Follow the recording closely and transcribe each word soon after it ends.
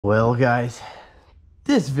Well, guys,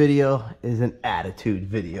 this video is an attitude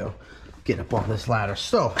video. Get up on this ladder.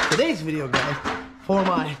 So, today's video, guys, for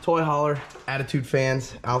my Toy Hauler attitude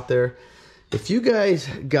fans out there, if you guys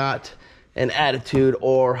got an attitude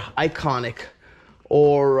or iconic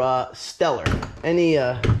or stellar, any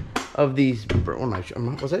of these,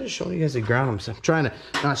 was I just showing you guys the ground? I'm trying to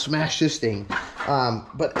not smash this thing.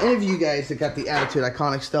 But any of you guys that got the attitude,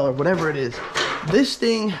 iconic, stellar, whatever it is, this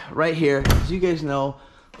thing right here, as you guys know,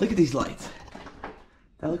 look at these lights.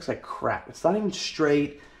 That looks like crap. It's not even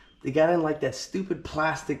straight. They got in like that stupid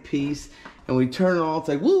plastic piece, and we turn it on, it's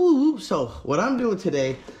like woo woo woo. So what I'm doing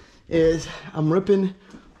today is I'm ripping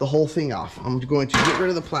the whole thing off. I'm going to get rid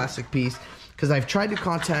of the plastic piece because I've tried to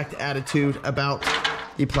contact Attitude about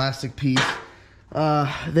the plastic piece.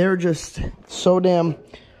 They're just so damn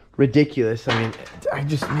ridiculous. I mean,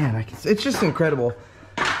 it's just incredible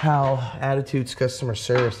how Attitude's customer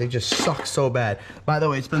service, they just suck so bad. By the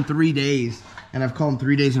way, it's been 3 days, and I've called them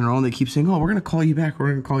 3 days in a row, and they keep saying, oh, we're going to call you back, we're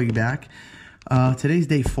going to call you back. Today's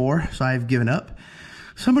day 4, so I've given up.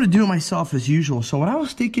 So I'm going to do it myself as usual. So what I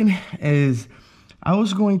was thinking is I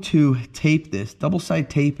was going to tape this, double-side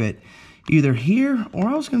tape it, either here, or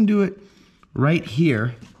I was going to do it right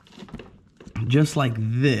here, just like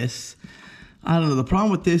this. I don't know, the problem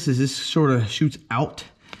with this is this sort of shoots out.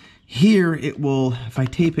 Here, it will, if I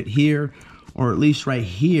tape it here, or at least right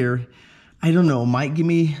here, I don't know, might give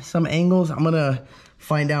me some angles. I'm gonna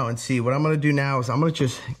find out and see. What I'm gonna do now is I'm gonna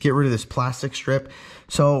just get rid of this plastic strip.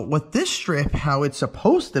 So with this strip, how it's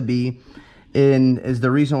supposed to be, is the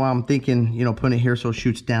reason why I'm thinking, you know, putting it here so it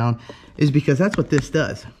shoots down, is because that's what this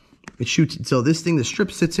does. It shoots, so this thing, the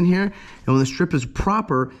strip sits in here, and when the strip is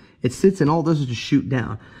proper, it sits and all it does is just shoot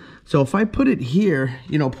down. So if I put it here,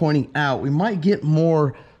 you know, pointing out, we might get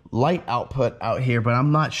more light output out here, but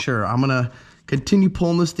I'm not sure. I'm gonna continue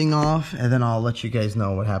pulling this thing off, and then I'll let you guys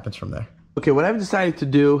know what happens from there. Okay, what I've decided to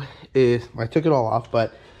do is, I took it all off,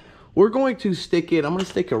 but we're going to stick it, I'm gonna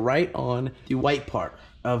stick it right on the white part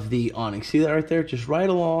of the awning. See that right there? Just right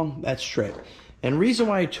along that strip. And reason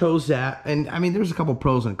why I chose that, and I mean, there's a couple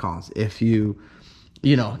pros and cons. If you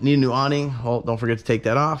know, need a new awning, well, don't forget to take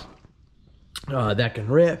that off. That can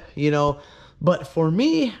rip, you know. But for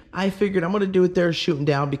me, I figured I'm going to do it there shooting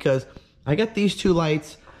down because I got these two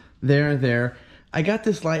lights there and there. I got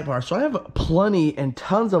this light bar, so I have plenty and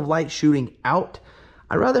tons of light shooting out.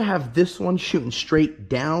 I'd rather have this one shooting straight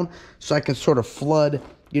down so I can sort of flood,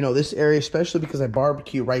 you know, this area, especially because I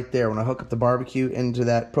barbecue right there. When I hook up the barbecue into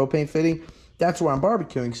that propane fitting, that's where I'm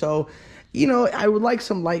barbecuing. So, you know, I would like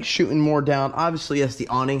some light shooting more down. Obviously, yes, the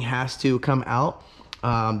awning has to come out.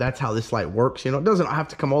 That's how this light works. You know, it doesn't have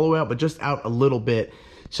to come all the way out, but just out a little bit.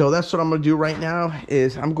 So that's what I'm going to do right now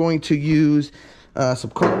is I'm going to use some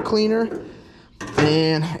carb cleaner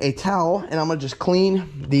and a towel, and I'm going to just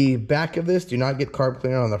clean the back of this. Do not get carb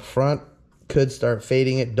cleaner on the front. Could start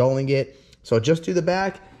fading it, dulling it. So just do the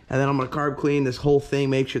back, and then I'm going to carb clean this whole thing,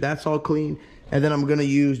 make sure that's all clean. And then I'm going to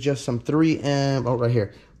use just some 3M, oh, right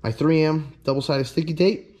here, my 3M double-sided sticky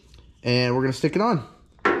tape, and we're going to stick it on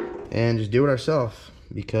and just do it ourselves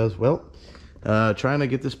because, well, trying to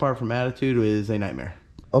get this part from Attitude is a nightmare.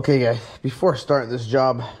 Okay, guys, before starting this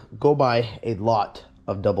job, go buy a lot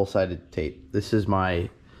of double-sided tape. This is my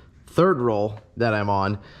 3rd roll that I'm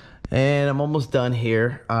on, and I'm almost done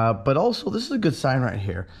here. But also, this is a good sign right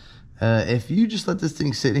here. If you just let this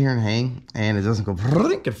thing sit here and hang, and it doesn't go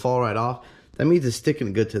and fall right off, that means it's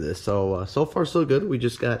sticking good to this. So, so far, so good. We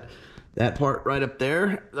just got that part right up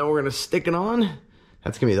there that we're going to stick it on.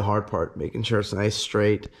 That's going to be the hard part, making sure it's nice,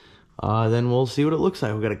 straight. Then we'll see what it looks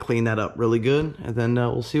like. We've got to clean that up really good, and then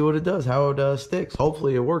we'll see what it does, how it sticks.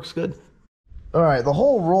 Hopefully, it works good. All right, the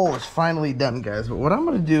whole roll is finally done, guys. But what I'm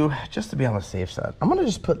going to do, just to be on the safe side, I'm going to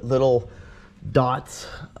just put little dots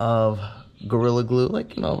of Gorilla Glue,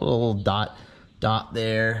 like, you know, a little dot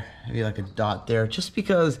there, maybe like a dot there, just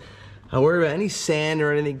because I worry about any sand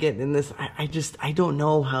or anything getting in this. I don't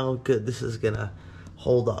know how good this is going to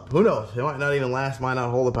hold up. Who knows? It might not even last, might not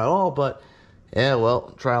hold up at all, but yeah,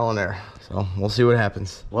 well, trial and error. So we'll see what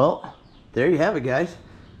happens. Well, there you have it, guys.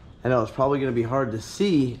 I know it's probably going to be hard to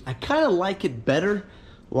see. I kind of like it better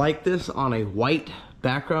like this on a white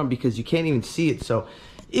background because you can't even see it. So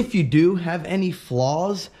if you do have any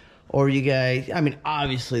flaws, or you guys, I mean,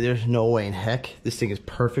 obviously there's no way in heck this thing is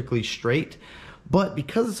perfectly straight, but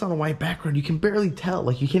because it's on a white background, you can barely tell.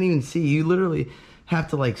 Like, you can't even see. You literally have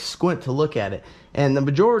to like squint to look at it. And the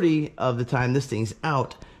majority of the time this thing's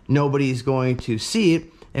out, nobody's going to see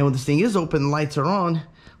it. And when this thing is open, the lights are on.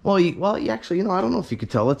 Well, you actually, you know, I don't know if you could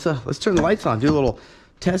tell. Let's turn the lights on, do a little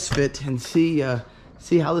test fit, and see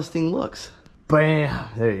how this thing looks. Bam!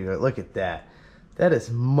 There you go. Look at that. That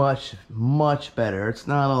is much, much better. It's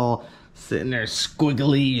not all sitting there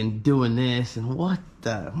squiggly and doing this and what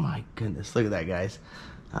the, my goodness, look at that, guys.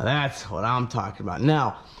 Now that's what I'm talking about.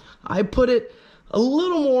 Now, I put it a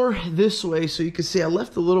little more this way so you can see I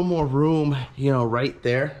left a little more room, you know, right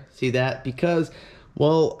there. See that? Because,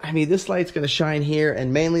 well, I mean, this light's gonna shine here,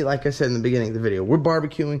 and mainly, like I said in the beginning of the video, we're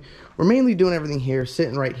barbecuing. We're mainly doing everything here,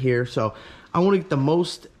 sitting right here. So I want to get the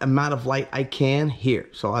most amount of light I can here.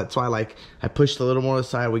 So that's why I pushed a little more to the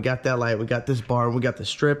side. We got that light, we got this bar, we got the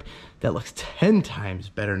strip. That looks 10 times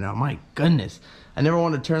better now. My goodness. I never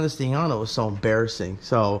wanted to turn this thing on. It was so embarrassing.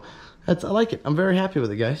 So I like it. I'm very happy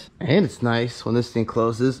with it, guys. And it's nice when this thing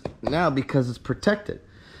closes now because it's protected.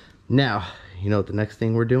 Now, you know what the next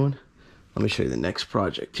thing we're doing? Let me show you the next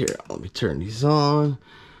project here. Let me turn these on.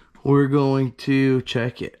 We're going to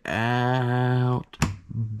check it out.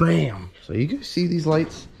 Bam. So you guys see these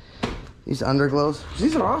lights? These underglows?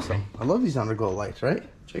 These are awesome. I love these underglow lights, right?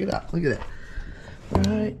 Check it out. Look at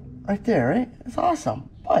that. Right there, right? It's awesome.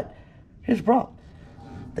 But here's the problem.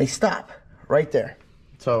 They stop right there.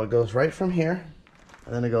 So it goes right from here,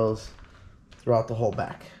 and then it goes throughout the whole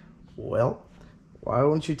back. Well, why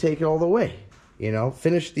wouldn't you take it all the way? You know,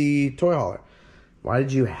 finish the toy hauler. Why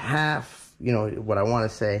did you half, you know, what I want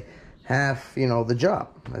to say, half, you know, the job,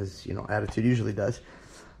 as, you know, Attitude usually does.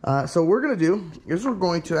 So what we're going to do is we're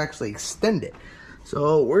going to actually extend it.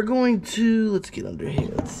 So we're going to, let's get under here.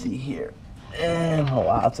 Let's see here. And, oh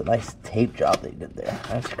wow, that's a nice tape job they did there.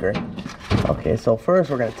 That's great. Okay, so first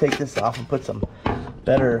we're going to take this off and put some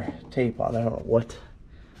better tape on there. I don't know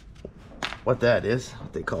what that is,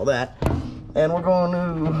 what they call that. And we're going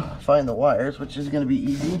to find the wires, which is going to be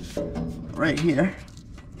easy. Right here.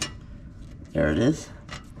 There it is.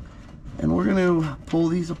 And we're going to pull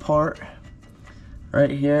these apart right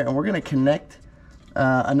here, and we're going to connect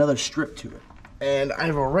another strip to it. And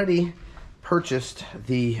I've already purchased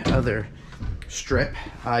the other strip.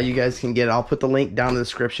 You guys can get it. I'll put the link down in the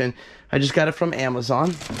description. I just got it from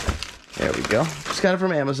Amazon. There we go. Just got it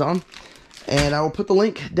from Amazon. And I will put the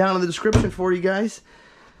link down in the description for you guys.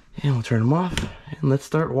 And we'll turn them off and let's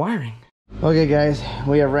start wiring. Okay guys,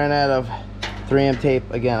 we have ran out of 3M tape.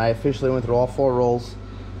 Again, I officially went through all 4 rolls.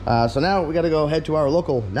 So now we got to go head to our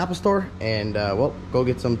local Napa store and well, go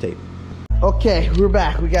get some tape. Okay, we're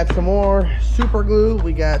back. We got some more super glue.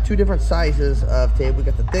 We got 2 different sizes of tape. We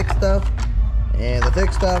got the thick stuff and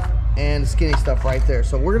the skinny stuff right there.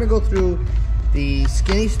 So we're gonna go through the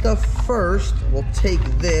skinny stuff first. We'll take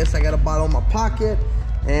this. I got a bottle in my pocket,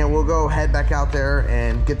 and we'll go head back out there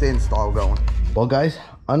and get the install going. Well, guys,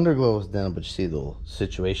 underglow is done, but you see the little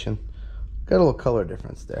situation. Got a little color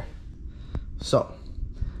difference there. So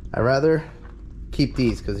I rather keep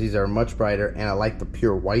these because these are much brighter, and I like the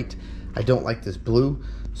pure white. I don't like this blue.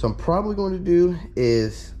 So I'm probably going to do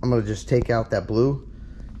is I'm going to just take out that blue,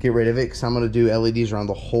 get rid of it, because I'm going to do LEDs around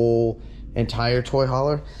the whole entire toy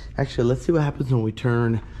hauler. Actually, let's see what happens when we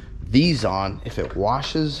turn these on. If it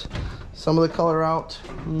washes some of the color out,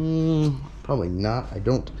 probably not. I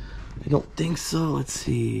don't think so. Let's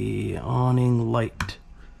see, awning light.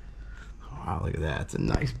 Wow, look at that. It's a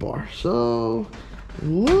nice bar. So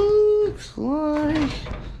looks like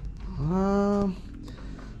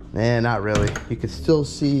man, not really. You can still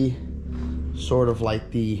see sort of like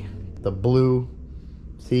the blue.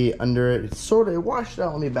 See under it, it's sort of, it washed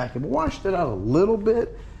out. Let me back it. Washed it out a little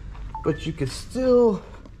bit, but you can still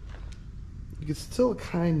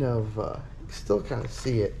kind of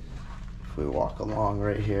see it if we walk along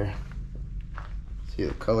right here. See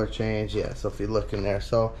the color change? Yeah, so if you look in there,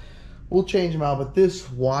 so we'll change them out, but this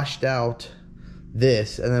washed out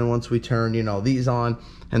this, and then once we turn, you know, these on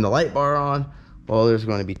and the light bar on, well, there's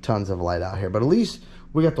going to be tons of light out here. But at least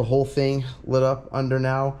we got the whole thing lit up under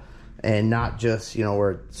now, and not just, you know,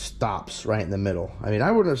 where it stops right in the middle. I mean,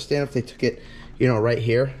 I would understand if they took it, you know, right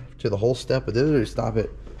here to the whole step, but they literally stop it,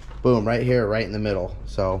 boom, right here, right in the middle.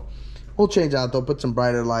 So we'll change out, they'll put some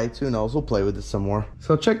brighter lights, who knows, we'll play with it some more.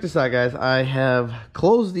 So check this out, guys. I have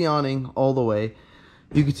closed the awning all the way.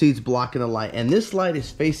 You can see it's blocking the light, and this light is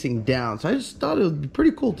facing down. So I just thought it would be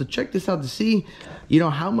pretty cool to check this out to see, you know,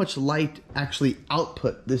 how much light actually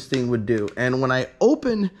output this thing would do. And when I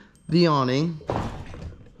open the awning,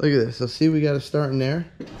 look at this. So see, we got to start in there.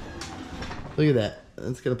 Look at that.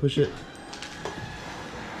 That's gonna push it.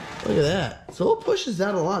 Look at that. So it pushes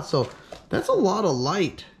that a lot. So that's a lot of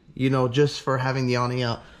light, you know, just for having the awning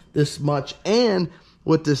out this much, and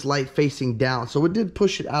with this light facing down. So it did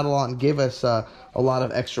push it out a lot and give us a lot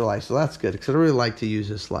of extra light. So that's good, because I really like to use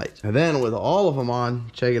this light. And then with all of them on,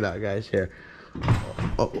 check it out, guys. Here,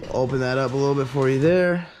 open that up a little bit for you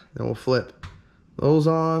there. Then we'll flip those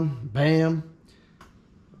on. Bam.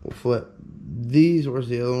 We'll flip these, where's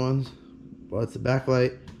the other ones? Well, it's the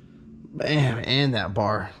backlight. Bam, and that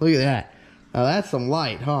bar. Look at that. Now that's some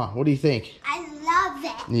light, huh? What do you think? I love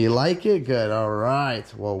it. You like it? Good. All right.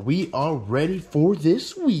 Well, we are ready for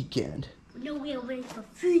this weekend. No, we are ready for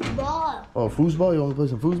football. Oh, foosball? You want to play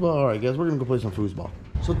some foosball? All right, guys, we're going to go play some foosball.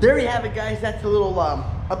 So there you have it, guys. That's a little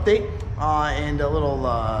update and a little,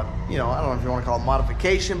 you know, I don't know if you want to call it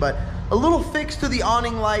modification, but a little fix to the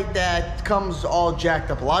awning light that comes all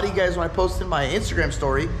jacked up. A lot of you guys, when I posted my Instagram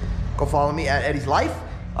story, go follow me at Eddie's Life.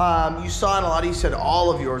 You saw, and a lot of you said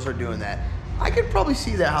all of yours are doing that. I could probably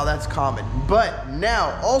see that, how that's common. But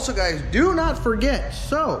now, also, guys, do not forget.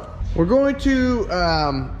 So we're going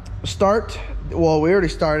to start. Well, we already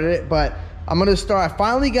started it, but I'm going to start. I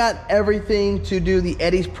finally got everything to do the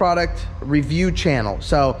Eddie's product review channel.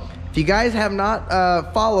 So if you guys have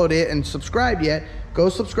not followed it and subscribed yet, go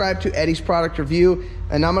subscribe to Eddie's product review.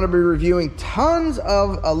 And I'm going to be reviewing tons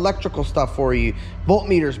of electrical stuff for you.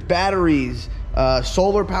 Voltmeters, batteries,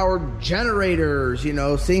 solar powered generators, you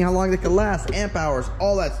know, seeing how long they can last, amp hours,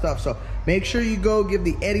 all that stuff. So make sure you go give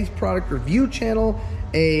the Eddie's product review channel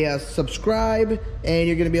a subscribe, and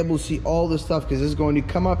you're going to be able to see all this stuff because this is going to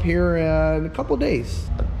come up here in a couple days.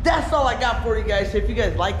 But that's all I got for you guys. So if you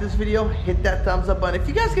guys like this video, hit that thumbs up button. If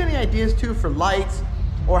you guys got any ideas too for lights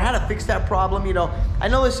or how to fix that problem, you know, I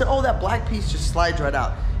know they said, oh, that black piece just slides right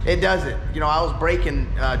out. It doesn't. You know, I was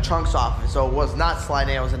breaking chunks off it, so it was not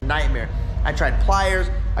sliding. It was a nightmare. I tried pliers,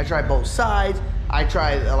 I tried both sides, I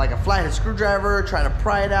tried like a flathead screwdriver, trying to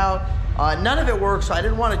pry it out. None of it worked, so I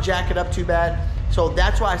didn't want to jack it up too bad. So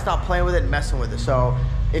that's why I stopped playing with it and messing with it. So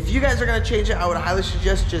if you guys are gonna change it, I would highly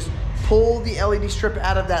suggest just pull the LED strip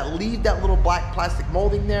out of that, leave that little black plastic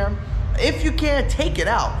molding there. If you can, take it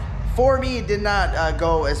out. For me, it did not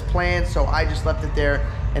go as planned, so I just left it there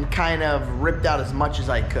and kind of ripped out as much as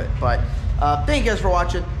I could. But thank you guys for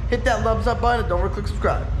watching. Hit that thumbs up button and don't forget to click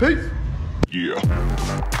subscribe. Peace. Yeah.